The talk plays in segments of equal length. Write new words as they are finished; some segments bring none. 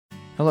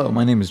Hello,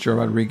 my name is Joe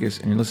Rodriguez,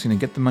 and you're listening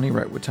to Get the Money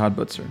Right with Todd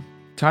Butzer.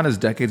 Todd has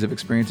decades of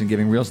experience in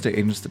giving real estate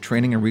agents the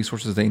training and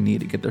resources they need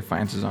to get their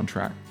finances on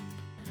track.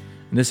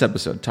 In this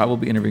episode, Todd will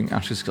be interviewing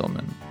Ashley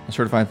Skillman, a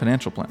certified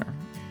financial planner,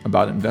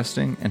 about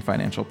investing and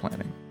financial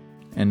planning.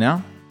 And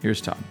now,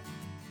 here's Todd.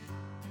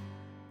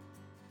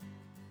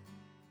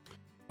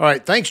 All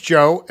right, thanks,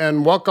 Joe,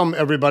 and welcome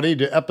everybody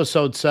to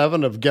episode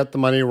 7 of Get the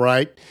Money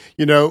Right.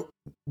 You know,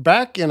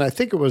 back in, I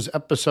think it was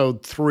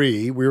episode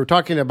 3, we were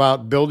talking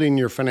about building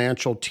your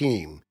financial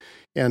team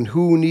and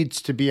who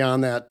needs to be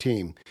on that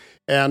team.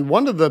 And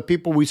one of the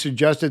people we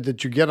suggested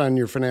that you get on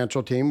your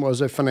financial team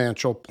was a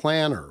financial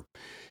planner.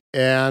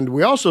 And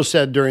we also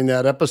said during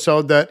that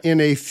episode that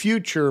in a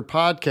future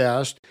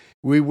podcast,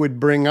 we would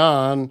bring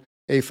on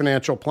a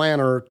financial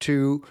planner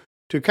to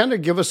kind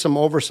of give us some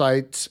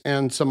oversights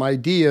and some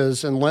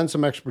ideas and lend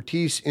some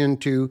expertise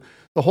into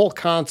the whole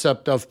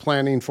concept of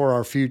planning for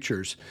our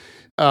futures.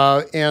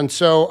 And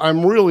so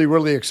I'm really,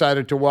 really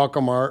excited to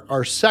welcome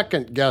our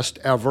second guest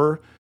ever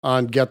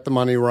on Get the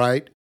Money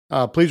Right.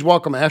 Please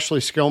welcome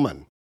Ashley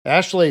Skillman.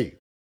 Ashley,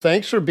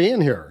 thanks for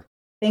being here.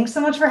 Thanks so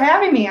much for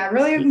having me. I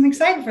really am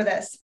excited for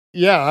this.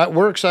 Yeah,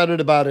 we're excited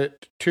about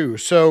it too.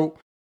 So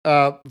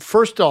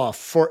first off,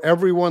 for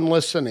everyone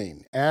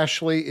listening,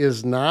 Ashley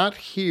is not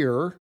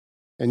here.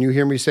 And you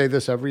hear me say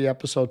this every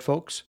episode,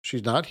 folks.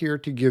 She's not here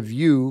to give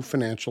you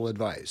financial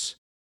advice.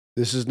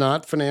 This is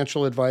not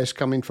financial advice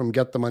coming from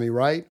Get the Money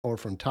Right or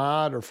from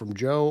Todd or from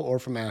Joe or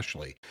from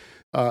Ashley.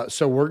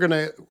 So we're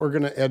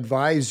gonna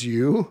advise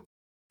you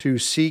to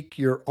seek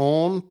your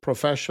own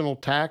professional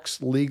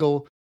tax,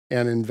 legal,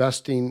 and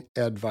investing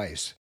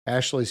advice.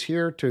 Ashley's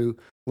here to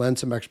lend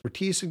some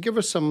expertise and give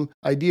us some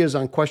ideas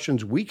on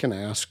questions we can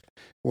ask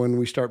when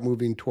we start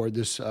moving toward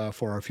this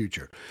for our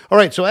future. All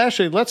right, so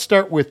Ashley, let's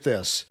start with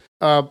this.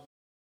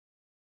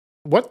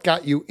 What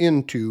got you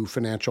into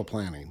financial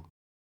planning?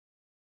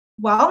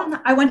 Well,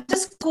 I went to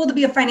school to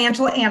be a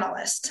financial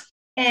analyst,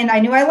 and I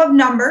knew I loved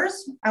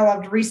numbers. I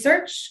loved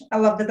research. I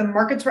loved that the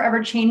markets were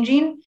ever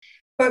changing,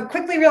 but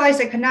quickly realized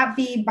I could not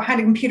be behind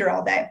a computer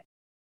all day.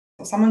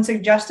 Someone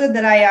suggested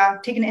that I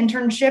take an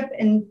internship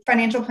in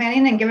financial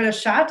planning and give it a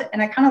shot.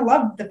 And I kind of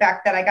loved the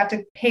fact that I got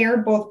to pair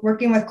both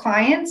working with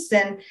clients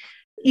and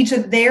each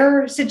of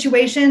their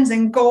situations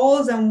and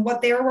goals and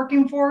what they were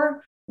working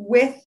for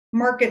with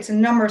markets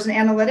and numbers and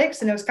analytics.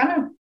 And it was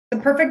kind of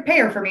the perfect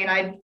pair for me.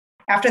 And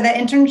after that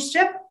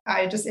internship,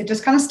 it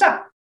just kind of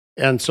stuck.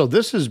 And so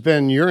this has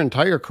been your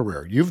entire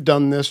career. You've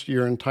done this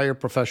your entire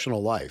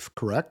professional life,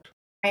 correct?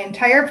 My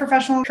entire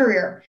professional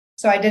career.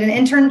 So I did an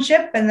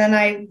internship and then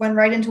I went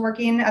right into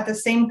working at the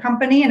same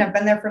company, and I've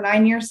been there for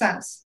 9 years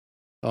since.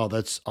 Oh,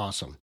 that's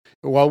awesome.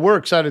 Well, we're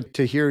excited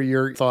to hear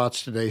your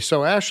thoughts today.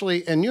 So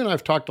Ashley, and you and I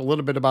have talked a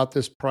little bit about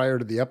this prior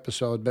to the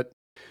episode, but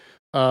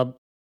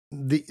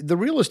the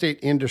real estate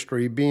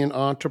industry, being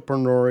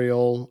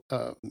entrepreneurial,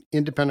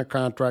 independent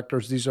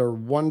contractors, these are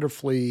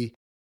wonderfully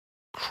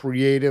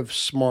creative,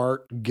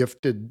 smart,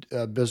 gifted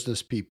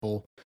business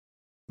people.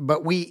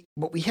 But we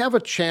have a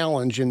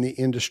challenge in the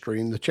industry,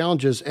 and the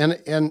challenge is,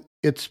 and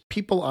it's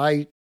people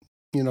I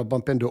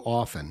bump into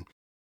often,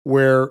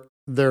 where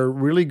they're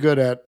really good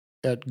at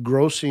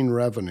grossing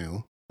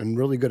revenue and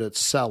really good at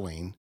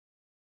selling,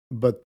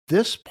 but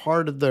this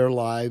part of their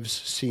lives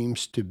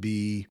seems to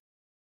be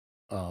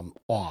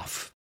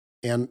off.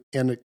 And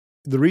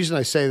the reason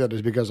I say that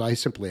is because I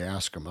simply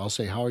ask them. I'll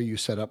say, "How are you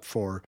set up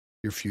for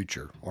your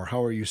future?" Or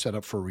 "How are you set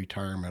up for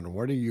retirement?" Or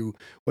 "What are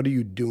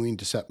you doing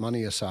to set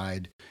money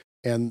aside?"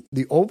 And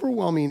the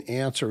overwhelming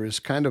answer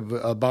is kind of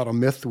about a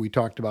myth we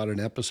talked about in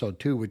episode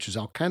 2, which is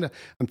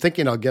I'm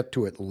thinking I'll get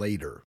to it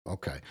later.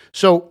 Okay.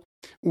 So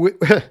with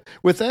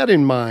that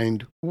in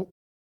mind,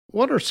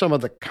 what are some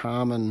of the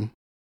common,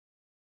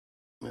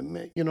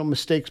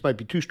 mistakes might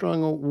be too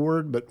strong a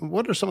word, but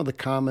what are some of the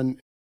common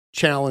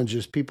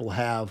challenges people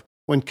have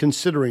when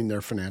considering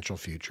their financial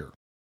future?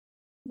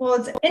 Well,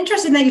 it's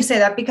interesting that you say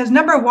that, because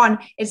number one,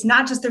 it's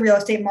not just the real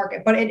estate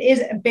market, but it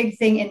is a big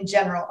thing in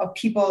general of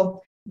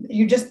people.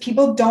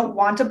 People don't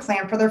want to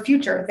plan for their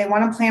future. They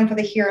want to plan for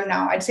the here and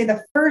now. I'd say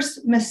the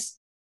first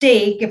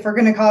mistake, if we're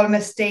going to call it a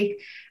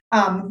mistake,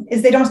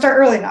 is they don't start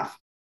early enough.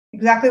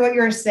 Exactly what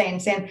you're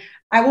saying,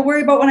 I will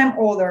worry about when I'm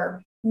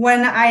older,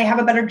 when I have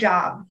a better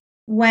job,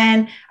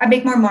 when I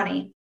make more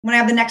money, when I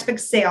have the next big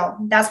sale.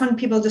 That's when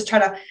people just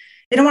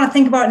they don't want to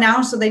think about it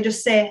now. So they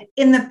just say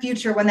in the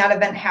future, when that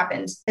event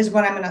happens is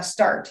when I'm going to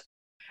start.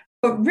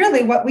 But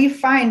really what we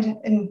find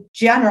in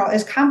general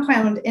is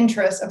compound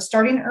interest of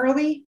starting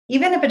early,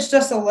 even if it's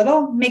just a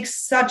little,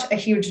 makes such a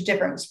huge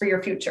difference for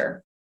your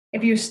future.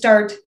 If you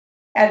start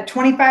at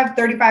 25,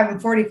 35,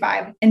 and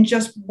 45, and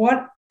just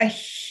what a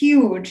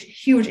huge,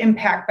 huge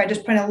impact by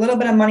just putting a little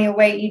bit of money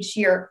away each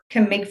year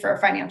can make for a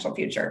financial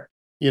future.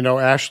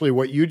 Ashley,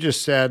 what you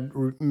just said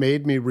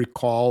made me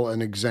recall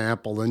an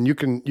example, and you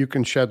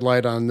can shed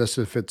light on this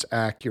if it's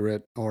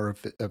accurate or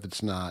if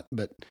it's not.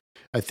 But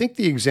I think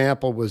the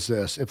example was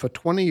this: if a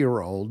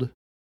 20-year-old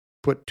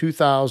put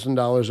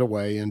 $2,000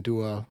 away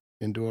into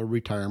a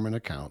retirement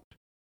account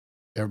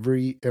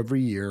every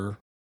year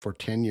for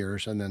 10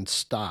 years and then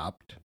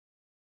stopped,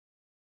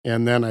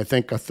 And then I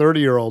think a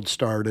 30-year-old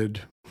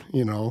started,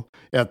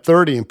 at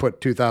 30 and put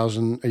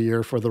 $2,000 a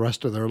year for the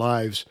rest of their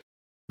lives.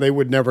 They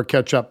would never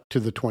catch up to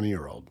the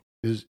 20-year-old.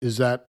 Is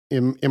that,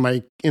 am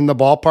I in the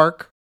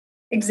ballpark?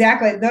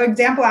 Exactly. The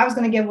example I was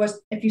going to give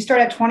was if you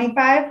start at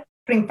 25,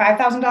 putting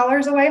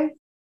 $5,000 away,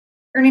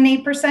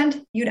 earning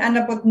 8%, you'd end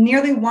up with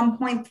nearly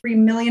 $1.3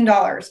 million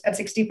at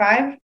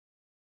 65.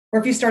 Or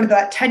if you started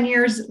that 10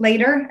 years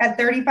later at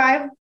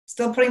 35,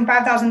 still putting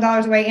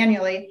 $5,000 away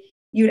annually,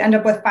 you'd end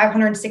up with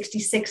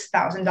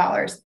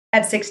 $566,000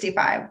 at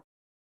 65.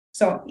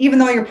 So even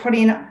though you're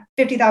putting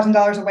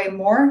 $50,000 away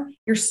more,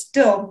 you're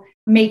still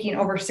making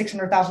over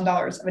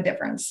 $600,000 of a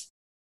difference.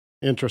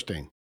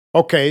 Interesting.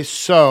 Okay,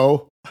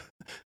 so,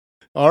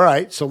 all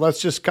right, so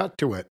let's just cut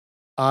to it.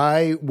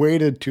 I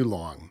waited too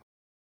long.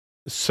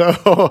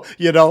 So,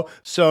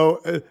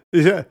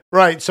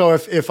 right. So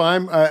if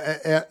I'm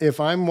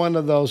one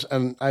of those,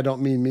 and I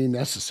don't mean me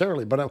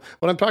necessarily, but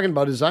what I'm talking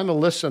about is I'm a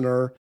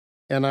listener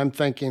and I'm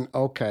thinking,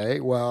 okay,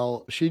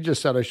 well, she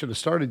just said I should have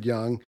started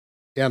young,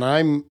 and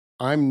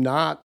I'm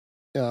not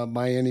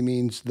by any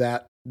means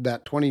that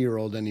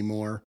 20-year-old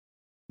anymore.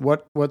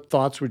 What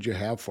thoughts would you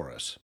have for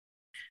us?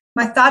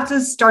 My thoughts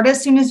is start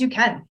as soon as you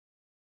can.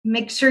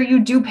 Make sure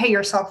you do pay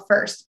yourself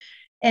first,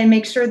 and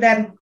make sure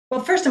that, well,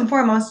 first and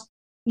foremost,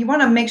 you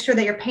want to make sure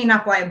that you're paying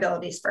off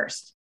liabilities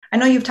first. I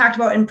know you've talked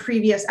about in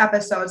previous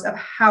episodes of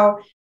how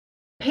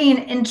paying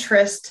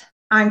interest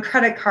on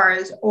credit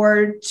cards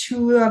or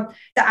to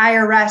the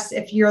IRS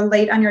if you're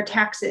late on your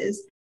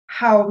taxes,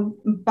 how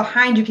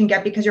behind you can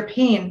get because you're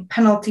paying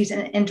penalties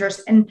and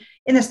interest. And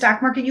in the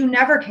stock market, you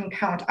never can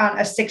count on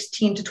a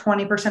 16 to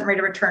 20% rate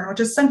of return, which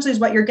essentially is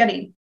what you're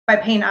getting by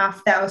paying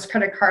off those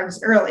credit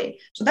cards early.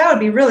 So that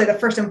would be really the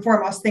first and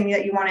foremost thing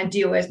that you want to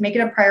do is make it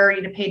a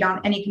priority to pay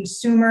down any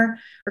consumer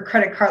or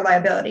credit card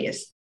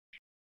liabilities.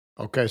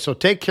 Okay, so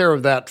take care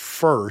of that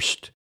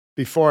first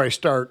before I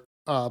start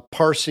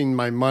parsing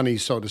my money,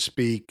 so to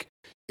speak.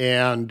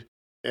 And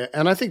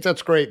I think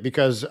that's great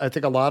because I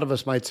think a lot of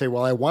us might say,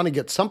 well, I want to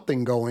get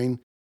something going,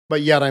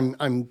 but yet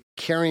I'm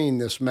carrying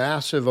this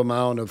massive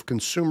amount of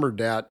consumer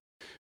debt,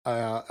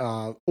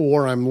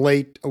 or I'm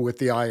late with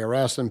the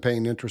IRS and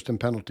paying interest and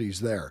penalties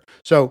there.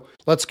 So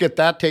let's get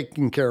that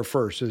taken care of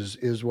first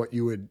is what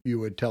you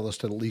would tell us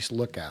to at least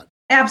look at.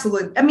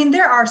 Absolutely. I mean,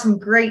 there are some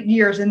great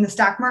years in the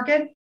stock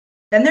market.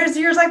 Then there's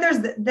years like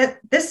there's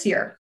this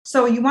year.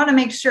 So you want to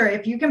make sure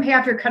if you can pay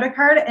off your credit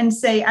card and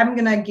say, I'm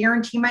going to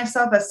guarantee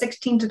myself a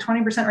 16 to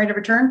 20% rate of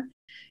return.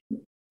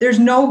 There's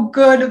no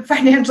good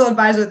financial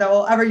advisor that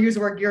will ever use the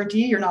word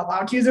guarantee. You're not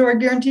allowed to use the word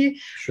guarantee,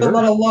 Sure. But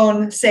let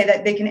alone say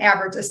that they can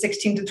average a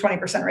 16 to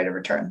 20% rate of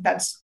return.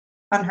 That's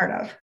unheard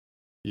of.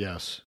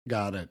 Yes,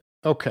 got it.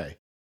 Okay.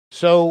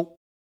 So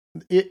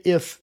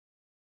if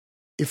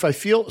I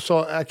feel, so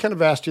I kind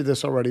of asked you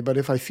this already, but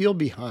if I feel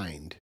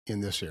behind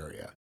in this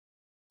area,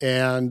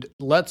 and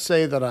let's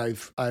say that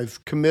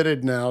I've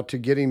committed now to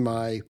getting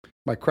my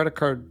credit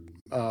card,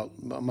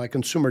 my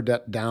consumer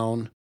debt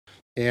down,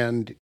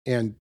 and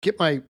get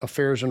my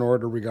affairs in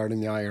order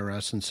regarding the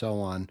IRS and so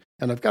on,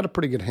 and I've got a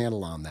pretty good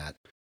handle on that.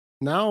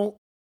 Now,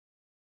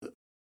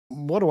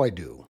 what do I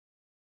do?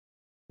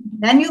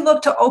 Then you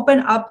look to open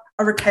up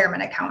a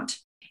retirement account.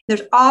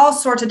 There's all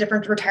sorts of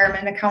different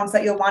retirement accounts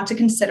that you'll want to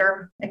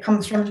consider. It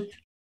comes from,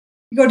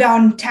 you go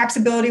down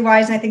taxability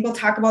wise, and I think we'll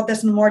talk about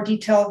this in more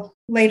detail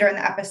later in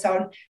the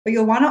episode, but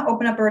you'll want to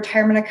open up a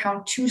retirement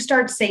account to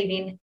start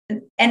saving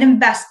and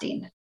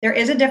investing. There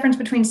is a difference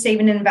between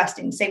saving and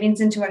investing. Saving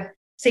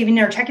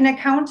in a checking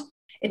account,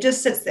 it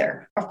just sits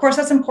there. Of course,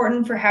 that's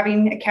important for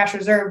having a cash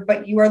reserve,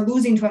 but you are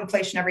losing to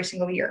inflation every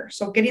single year.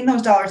 So getting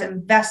those dollars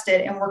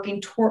invested and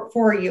working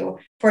for you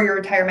for your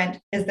retirement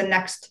is the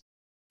next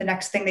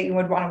thing that you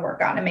would want to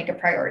work on and make a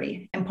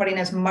priority, and putting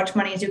as much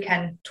money as you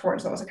can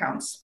towards those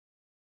accounts.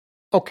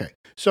 Okay.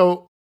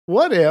 So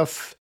what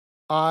if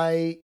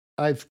I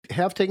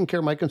have taken care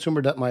of my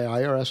consumer debt, my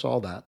IRS,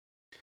 all that,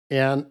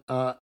 and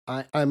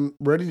I'm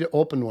ready to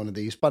open one of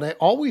these, but I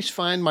always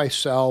find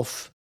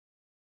myself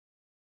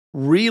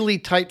really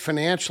tight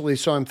financially.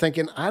 So I'm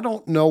thinking, I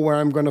don't know where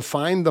I'm going to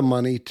find the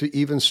money to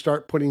even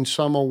start putting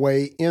some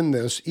away in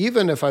this,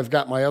 even if I've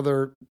got my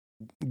other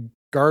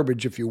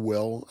garbage, if you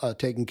will,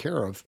 taken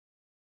care of.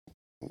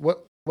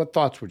 What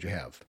thoughts would you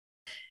have?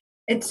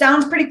 It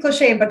sounds pretty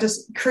cliche, but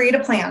just create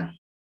a plan,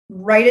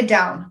 write it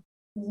down,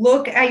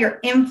 look at your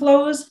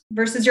inflows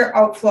versus your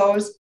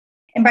outflows.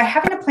 And by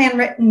having a plan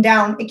written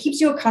down, it keeps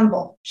you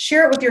accountable.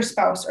 Share it with your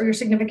spouse or your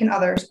significant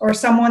others or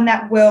someone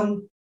that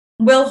will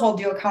hold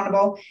you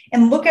accountable,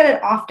 and look at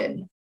it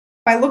often.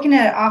 By looking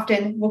at it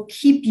often will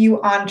keep you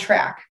on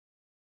track.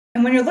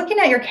 And when you're looking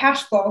at your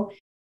cash flow,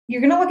 you're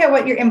going to look at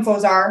what your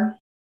inflows are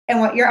and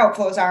what your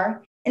outflows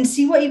are and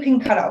see what you can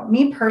cut out.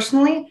 Me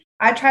personally,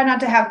 I try not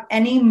to have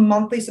any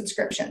monthly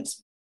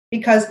subscriptions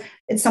because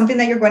it's something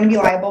that you're going to be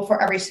liable for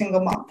every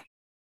single month.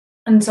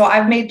 And so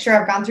I've made sure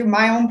I've gone through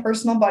my own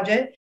personal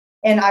budget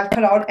and I've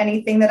cut out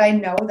anything that I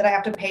know that I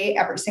have to pay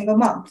every single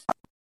month.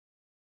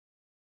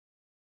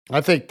 I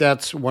think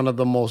that's one of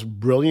the most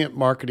brilliant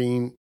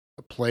marketing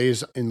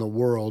plays in the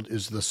world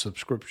is the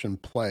subscription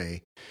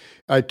play.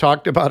 I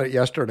talked about it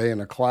yesterday in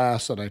a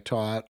class that I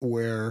taught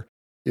where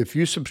if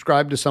you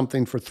subscribe to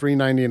something for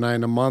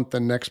 $3.99 a month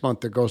and next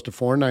month it goes to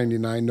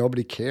 $4.99,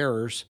 nobody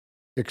cares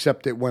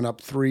except it went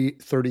up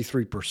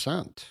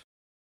 33%.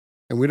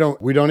 And we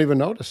don't even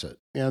notice it.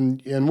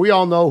 And we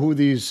all know who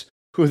these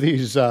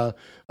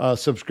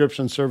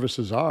subscription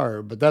services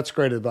are, but that's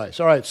great advice.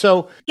 All right.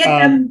 So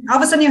all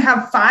of a sudden you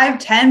have 5,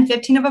 10,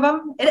 15 of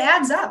them. It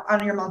adds up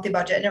on your monthly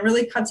budget and it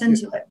really cuts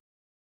into it.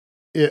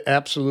 It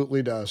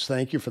absolutely does.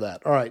 Thank you for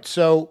that. All right.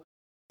 So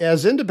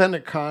as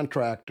independent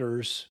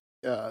contractors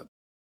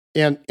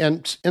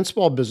and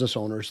small business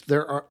owners,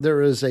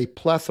 there is a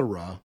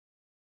plethora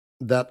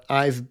that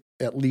I've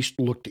at least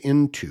looked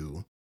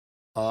into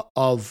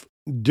of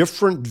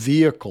different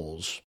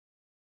vehicles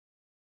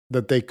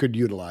that they could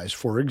utilize.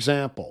 For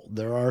example,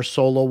 there are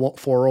solo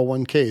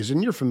 401ks,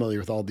 and you're familiar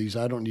with all these.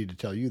 I don't need to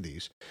tell you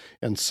these,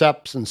 and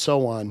SEPs and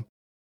so on.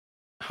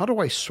 How do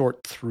I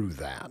sort through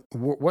that?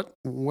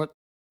 What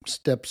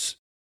steps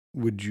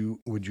would you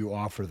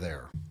offer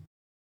there?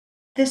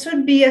 This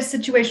would be a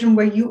situation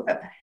where you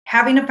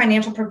having a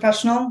financial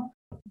professional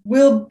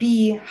will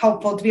be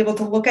helpful to be able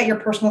to look at your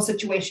personal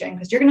situation,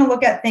 because you're going to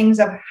look at things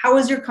of how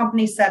is your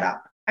company set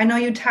up. I know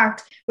you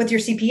talked with your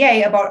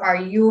CPA about, are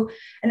you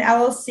an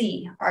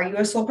LLC? Are you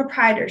a sole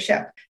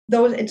proprietorship?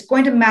 It's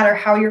going to matter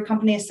how your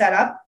company is set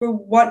up for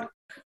what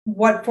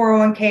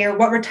 401k or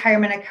what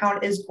retirement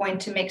account is going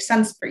to make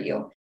sense for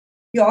you.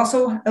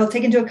 It'll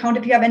take into account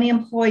if you have any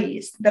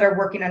employees that are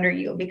working under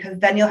you, because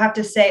then you'll have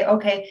to say,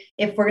 okay,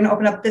 if we're going to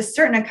open up this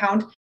certain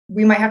account,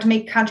 we might have to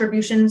make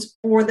contributions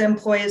for the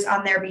employees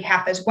on their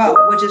behalf as well,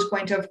 which is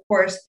going to, of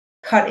course,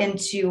 cut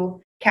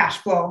into cash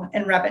flow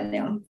and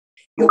revenue.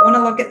 You'll want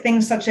to look at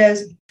things such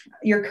as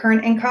your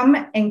current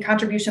income and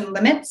contribution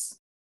limits.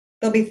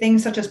 There'll be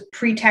things such as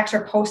pre-tax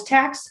or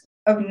post-tax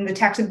of the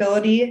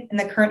taxability in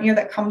the current year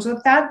that comes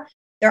with that.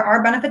 There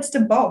are benefits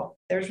to both.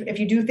 If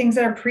you do things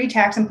that are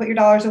pre-tax and put your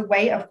dollars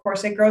away, of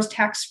course, it grows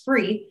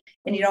tax-free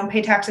and you don't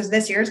pay taxes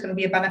this year. It's going to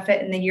be a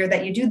benefit in the year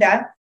that you do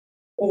that.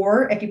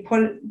 Or if you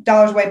put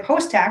dollars away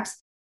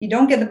post-tax, you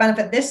don't get the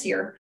benefit this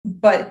year,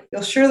 but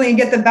you'll surely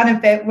get the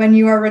benefit when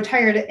you are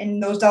retired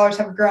and those dollars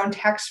have grown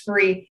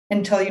tax-free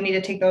until you need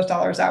to take those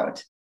dollars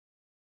out.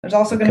 There's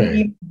also going to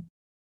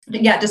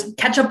be, just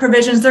catch-up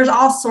provisions. There's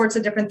all sorts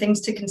of different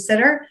things to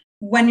consider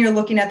when you're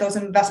looking at those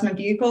investment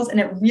vehicles. And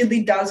it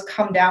really does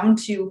come down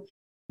to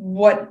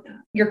what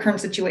your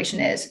current situation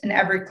is. And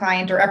every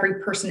client or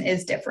every person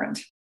is different.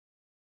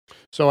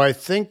 So I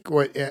think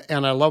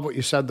and I love what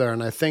you said there.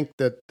 And I think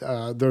that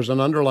there's an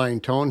underlying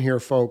tone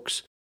here,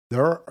 folks.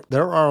 There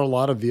are a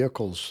lot of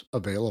vehicles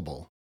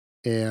available,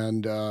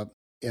 and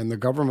the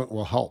government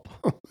will help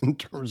in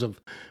terms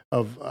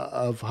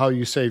of how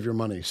you save your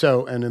money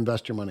and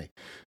invest your money.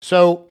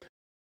 So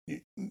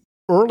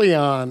early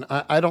on,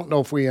 I don't know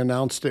if we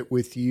announced it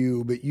with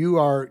you, but you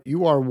are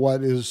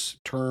what is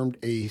termed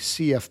a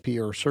CFP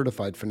or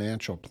Certified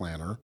Financial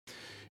Planner.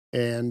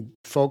 And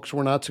folks,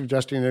 we're not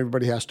suggesting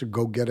everybody has to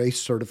go get a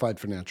certified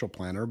financial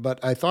planner,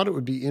 but I thought it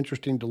would be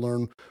interesting to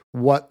learn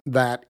what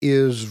that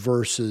is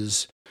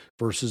versus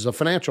a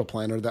financial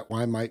planner that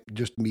I might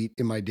just meet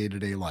in my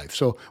day-to-day life.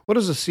 So what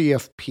is a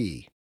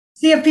CFP?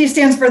 CFP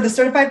stands for the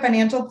Certified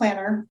Financial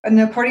Planner. And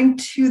according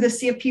to the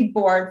CFP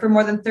board, for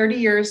more than 30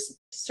 years,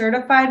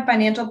 Certified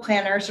Financial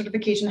Planner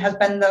certification has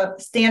been the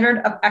standard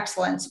of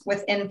excellence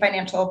within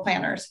financial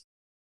planners.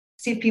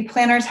 CFP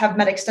planners have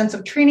met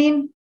extensive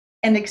training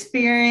and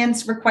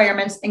experience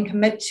requirements and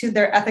commit to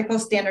their ethical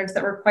standards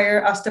that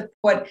require us to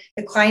put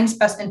the client's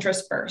best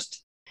interest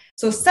first.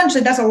 So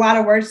essentially, that's a lot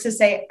of words to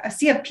say a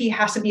CFP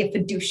has to be a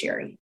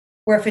fiduciary,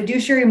 where a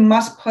fiduciary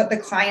must put the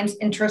client's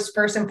interest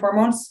first and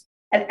foremost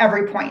at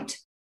every point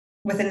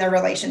within their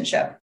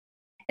relationship.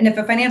 And if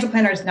a financial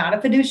planner is not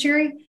a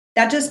fiduciary,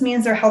 that just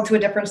means they're held to a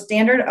different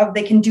standard of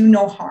they can do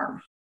no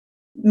harm.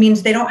 It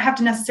means they don't have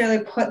to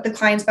necessarily put the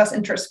client's best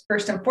interest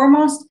first and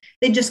foremost.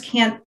 They just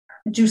can't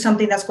do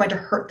something that's going to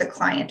hurt the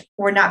client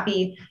or not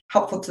be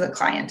helpful to the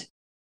client.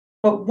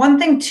 But one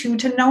thing too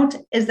to note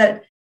is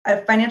that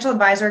a financial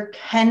advisor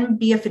can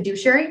be a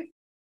fiduciary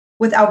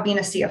without being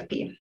a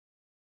CFP.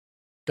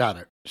 Got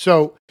it.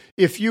 So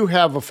if you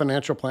have a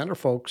financial planner,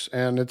 folks,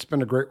 and it's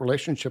been a great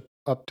relationship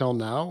up till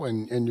now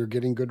and you're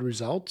getting good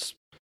results,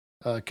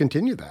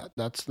 continue that.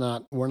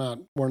 We're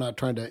not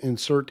trying to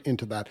insert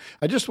into that.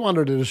 I just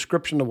wanted a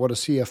description of what a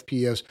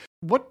CFP is.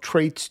 What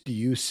traits do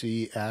you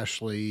see,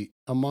 Ashley,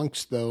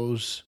 amongst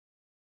those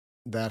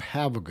that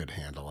have a good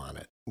handle on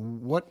it?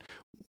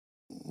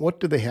 What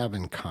do they have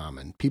in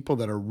common? People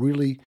that are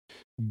really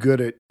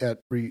good at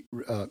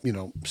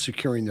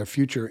securing their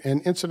future.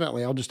 And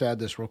incidentally, I'll just add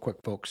this real quick,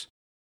 folks.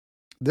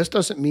 This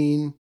doesn't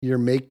mean you're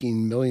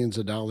making millions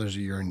of dollars a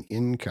year in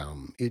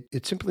income.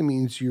 It simply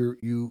means you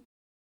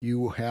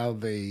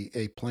have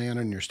a plan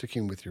and you're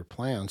sticking with your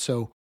plan.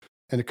 So,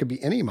 and it could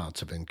be any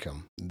amounts of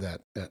income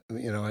that at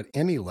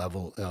any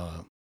level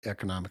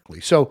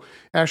economically. So,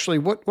 Ashley,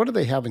 what do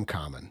they have in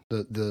common?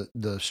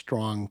 The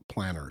strong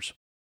planners.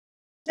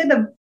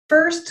 The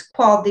first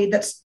quality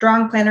that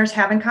strong planners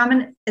have in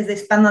common is they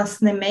spend less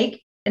than they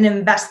make and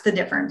invest the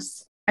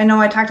difference. I know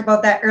I talked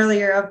about that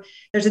earlier of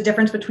there's a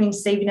difference between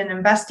saving and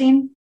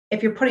investing.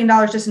 If you're putting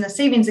dollars just in a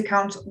savings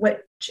account, which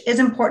is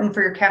important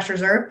for your cash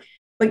reserve,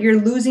 but you're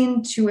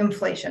losing to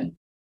inflation.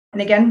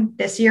 And again,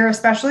 this year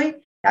especially,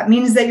 that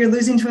means that you're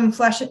losing to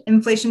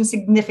inflation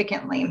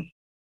significantly.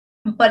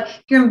 But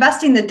if you're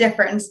investing the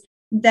difference,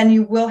 then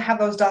you will have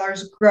those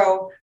dollars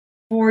grow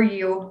for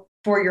you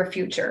for your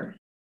future.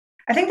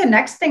 I think the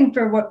next thing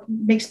for what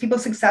makes people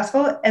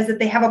successful is that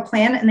they have a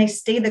plan and they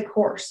stay the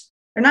course.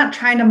 They're not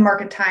trying to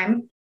market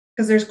time,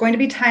 because there's going to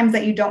be times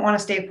that you don't want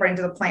to stay according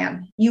to the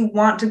plan. You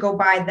want to go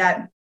buy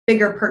that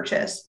bigger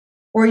purchase,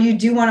 or you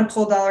do want to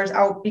pull dollars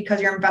out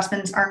because your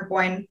investments aren't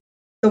going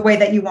the way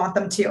that you want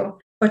them to.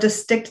 But to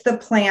stick to the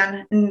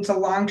plan and the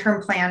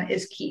long-term plan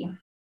is key.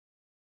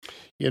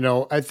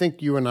 I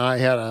think you and I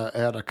had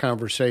a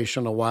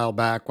conversation a while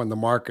back when the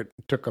market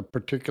took a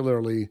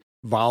particularly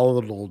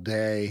volatile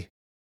day,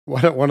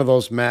 one of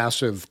those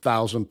massive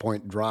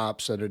 1,000-point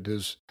drops that it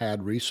has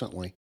had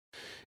recently.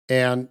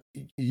 And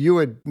you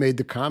had made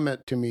the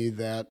comment to me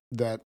that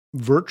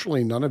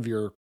virtually none of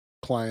your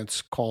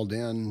clients called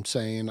in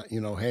saying,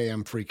 hey,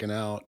 I'm freaking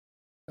out.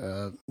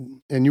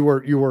 And you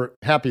were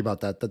happy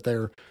about that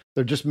they're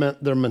just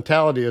their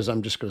mentality is,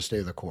 I'm just going to stay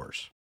the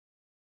course.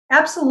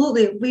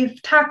 Absolutely.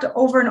 We've talked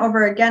over and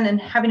over again, and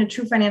having a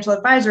true financial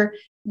advisor,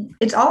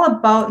 it's all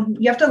about,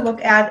 you have to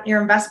look at your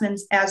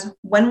investments as,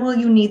 when will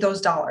you need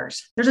those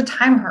dollars? There's a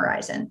time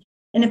horizon.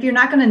 And if you're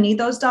not going to need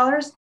those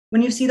dollars,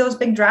 when you see those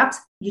big drops,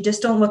 you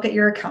just don't look at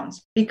your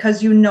accounts,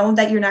 because you know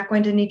that you're not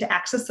going to need to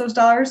access those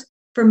dollars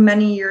for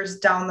many years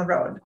down the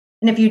road.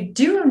 And if you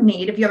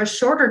have a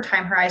shorter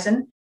time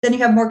horizon, then you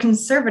have more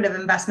conservative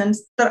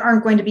investments that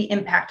aren't going to be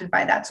impacted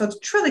by that. So it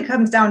truly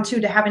comes down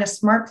to having a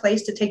smart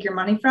place to take your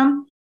money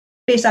from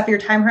based off your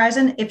time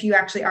horizon, if you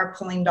actually are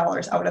pulling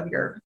dollars out of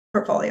your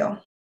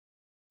portfolio.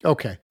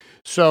 Okay.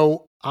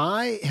 So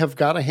I have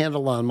got a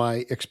handle on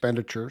my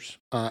expenditures.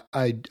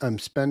 I'm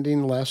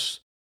spending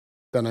less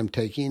than I'm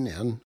taking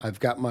in. I've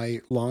got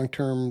my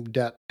long-term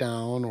debt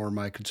down, or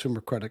my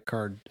consumer credit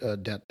card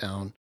debt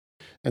down,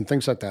 and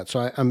things like that.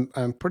 So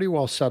I'm pretty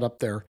well set up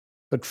there.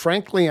 But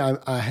frankly,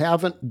 I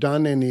haven't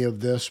done any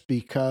of this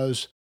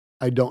because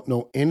I don't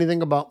know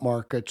anything about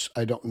markets.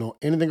 I don't know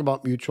anything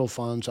about mutual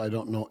funds. I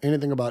don't know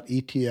anything about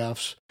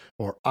ETFs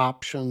or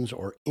options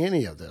or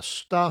any of this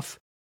stuff.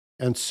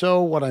 And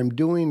so what I'm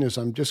doing is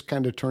I'm just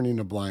kind of turning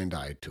a blind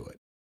eye to it.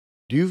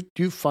 Do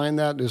you find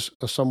that is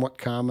a somewhat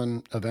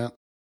common event?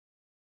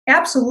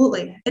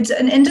 Absolutely. It's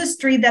an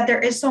industry that there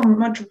is so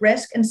much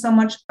risk and so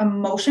much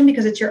emotion,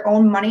 because it's your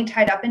own money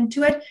tied up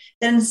into it,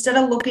 that instead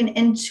of looking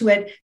into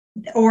it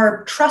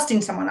or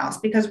trusting someone else,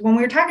 because when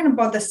we were talking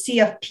about the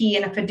CFP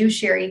and a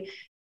fiduciary,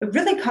 it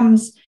really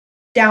comes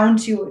down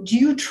to, do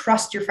you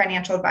trust your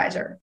financial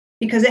advisor?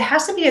 Because it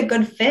has to be a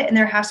good fit and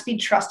there has to be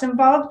trust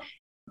involved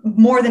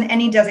more than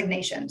any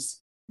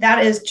designations.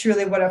 That is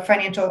truly what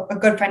a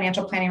good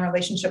financial planning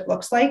relationship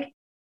looks like.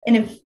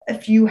 And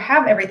if you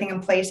have everything in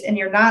place and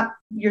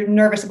you're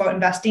nervous about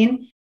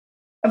investing,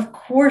 of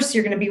course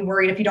you're going to be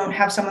worried if you don't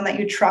have someone that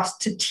you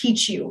trust to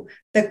teach you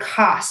the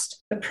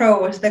cost, the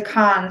pros, the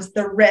cons,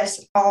 the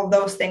risks, all of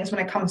those things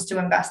when it comes to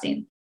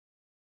investing.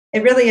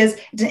 It really is.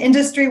 It's an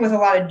industry with a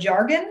lot of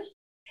jargon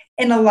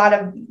and a lot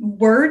of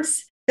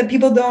words that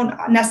people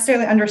don't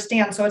necessarily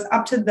understand. So it's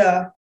up to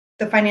the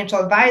financial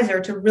advisor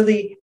to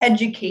really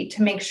educate,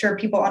 to make sure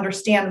people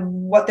understand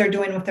what they're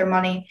doing with their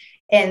money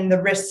and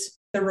the risks,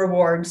 the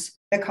rewards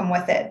that come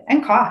with it,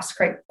 and costs,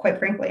 quite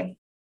frankly.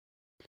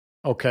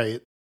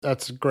 Okay,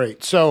 that's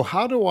great. So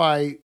how do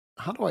I,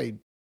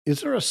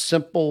 is there a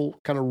simple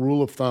kind of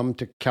rule of thumb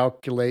to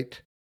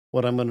calculate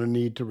what I'm going to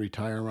need to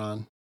retire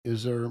on?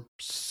 Is there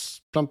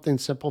something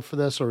simple for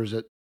this, or is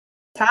it?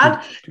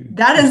 Todd,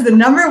 that is the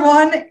number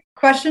one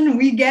question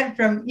we get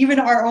from even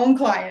our own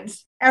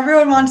clients.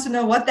 Everyone wants to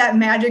know what that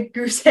magic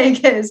goose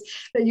egg is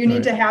that you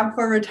need to have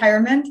for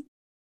retirement.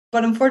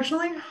 But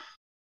unfortunately,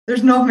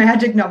 there's no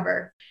magic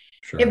number.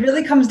 Sure. It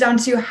really comes down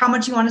to how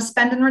much you want to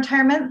spend in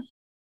retirement,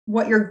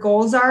 what your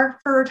goals are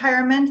for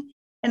retirement,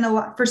 and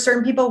for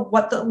certain people,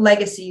 what the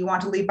legacy you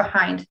want to leave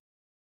behind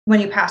when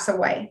you pass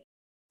away.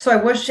 So I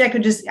wish I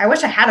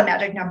had a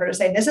magic number to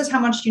say, this is how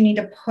much you need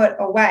to put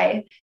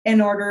away in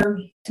order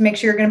to make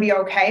sure you're going to be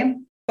okay.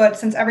 But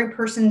since every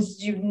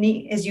person's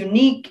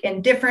unique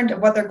and different of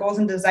what their goals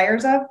and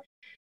desires of,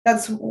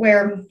 that's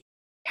where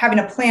having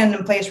a plan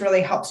in place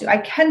really helps you. I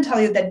can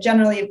tell you that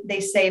generally they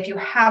say if you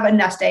have a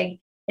nest egg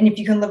and if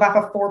you can live off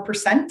of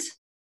 4%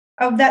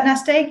 of that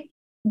nest egg,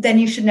 then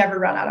you should never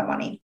run out of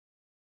money.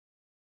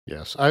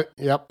 Yes.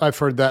 I've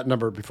heard that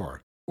number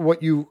before.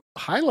 What you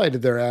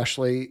highlighted there,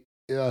 Ashley,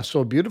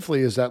 so beautifully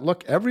is that,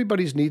 look,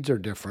 everybody's needs are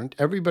different.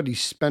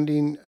 Everybody's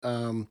spending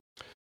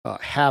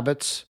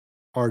habits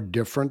are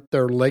different.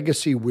 Their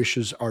legacy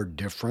wishes are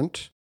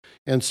different.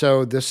 And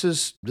so this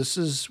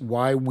is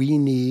why we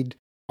need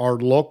our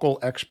local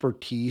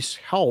expertise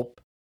help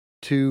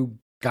to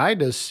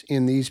guide us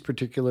in these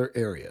particular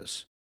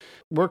areas.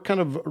 We're kind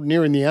of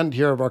nearing the end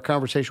here of our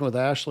conversation with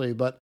Ashley,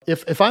 but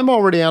if I'm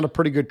already on a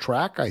pretty good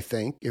track, I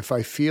think, if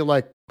I feel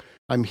like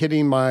I'm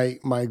hitting my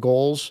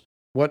goals,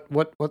 what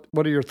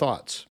are your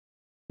thoughts?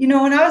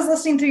 When I was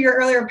listening to your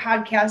earlier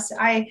podcast,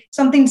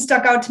 something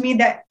stuck out to me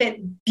that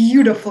fit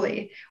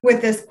beautifully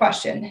with this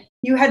question.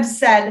 You had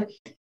said,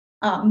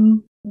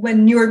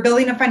 when you were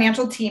building a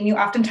financial team, you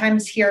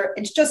oftentimes hear,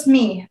 it's just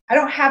me. I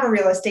don't have a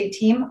real estate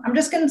team. I'm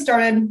just getting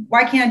started.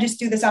 Why can't I just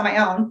do this on my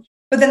own?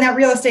 But then that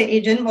real estate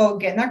agent will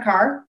get in their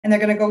car and they're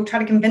going to go try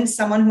to convince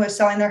someone who is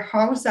selling their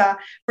house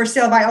for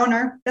sale by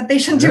owner that they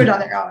should do it on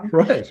their own.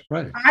 Right.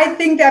 I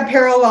think that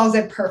parallels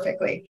it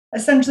perfectly.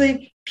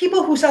 Essentially,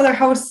 people who sell their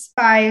house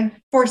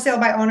for sale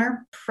by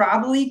owner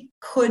probably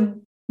could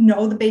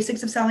know the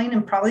basics of selling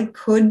and probably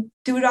could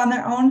do it on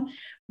their own,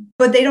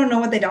 but they don't know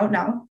what they don't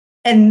know.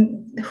 And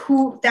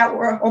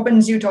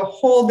opens you to a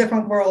whole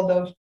different world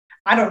of,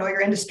 I don't know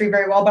your industry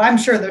very well, but I'm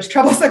sure there's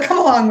troubles that come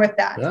along with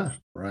that. Yeah,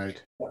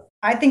 right.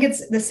 I think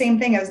it's the same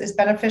thing as it's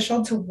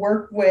beneficial to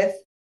work with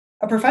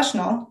a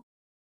professional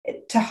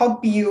to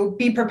help you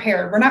be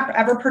prepared. We're not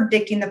ever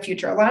predicting the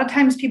future. A lot of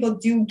times people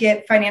do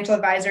get financial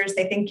advisors.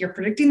 They think you're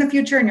predicting the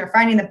future and you're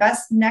finding the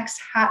best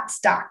next hot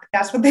stock.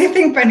 That's what they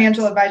think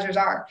financial advisors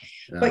are.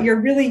 Yeah. But you're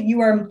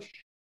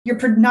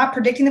not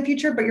predicting the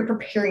future, but you're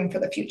preparing for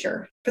the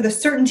future. For the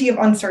certainty of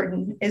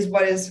uncertain is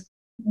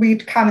we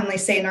commonly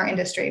say in our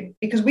industry,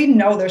 because we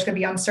know there's going to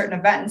be uncertain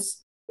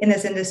events in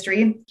this industry.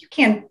 You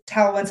can't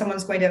tell when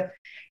someone's going to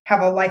have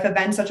a life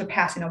event, such as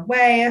passing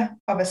away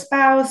of a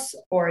spouse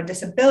or a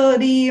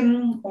disability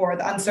or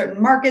the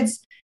uncertain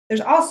markets.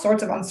 There's all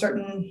sorts of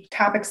uncertain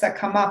topics that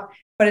come up,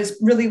 but it's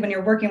really when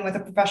you're working with a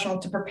professional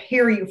to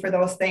prepare you for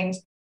those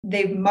things,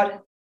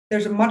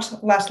 there's a much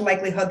less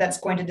likelihood that's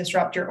going to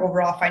disrupt your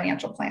overall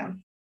financial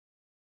plan.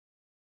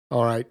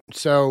 All right.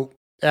 So,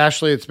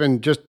 Ashley, it's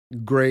been just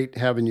great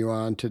having you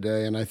on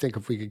today. And I think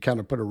if we could kind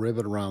of put a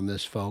ribbon around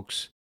this,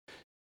 folks,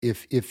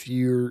 if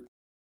you're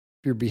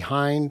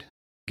behind,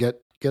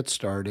 get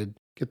started,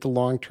 get the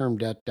long-term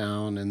debt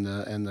down and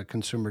the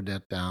consumer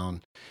debt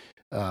down.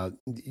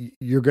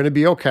 You're going to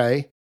be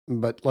okay.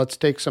 But let's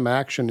take some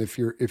action. If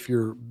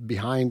you're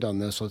behind on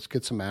this, let's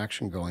get some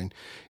action going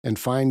and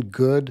find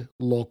good,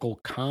 local,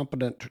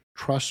 competent,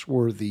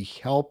 trustworthy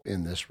help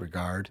in this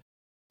regard,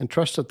 and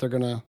trust that they're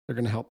gonna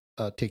help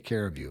take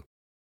care of you.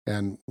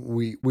 And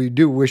we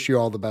do wish you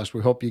all the best.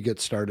 We hope you get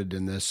started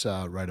in this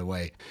right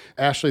away.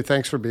 Ashley,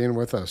 thanks for being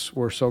with us.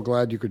 We're so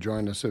glad you could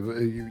join us.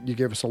 You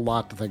gave us a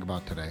lot to think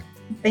about today.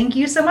 Thank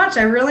you so much.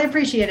 I really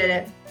appreciated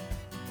it.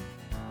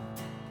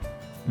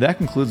 That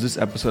concludes this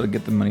episode of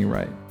Get the Money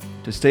Right.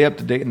 To stay up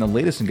to date in the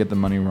latest and Get the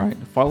Money Right,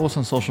 follow us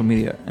on social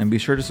media and be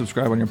sure to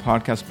subscribe on your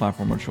podcast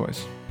platform of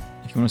choice.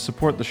 If you want to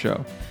support the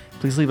show,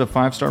 please leave a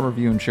 5-star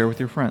review and share with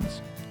your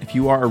friends. If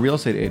you are a real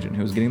estate agent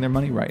who is getting their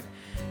money right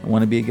and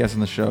want to be a guest on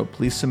the show,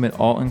 please submit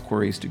all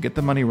inquiries to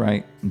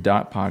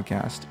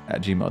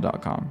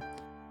getthemoneyright.podcast@gmail.com.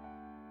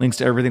 Links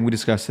to everything we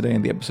discussed today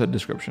in the episode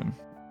description.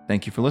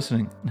 Thank you for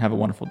listening and have a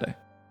wonderful day.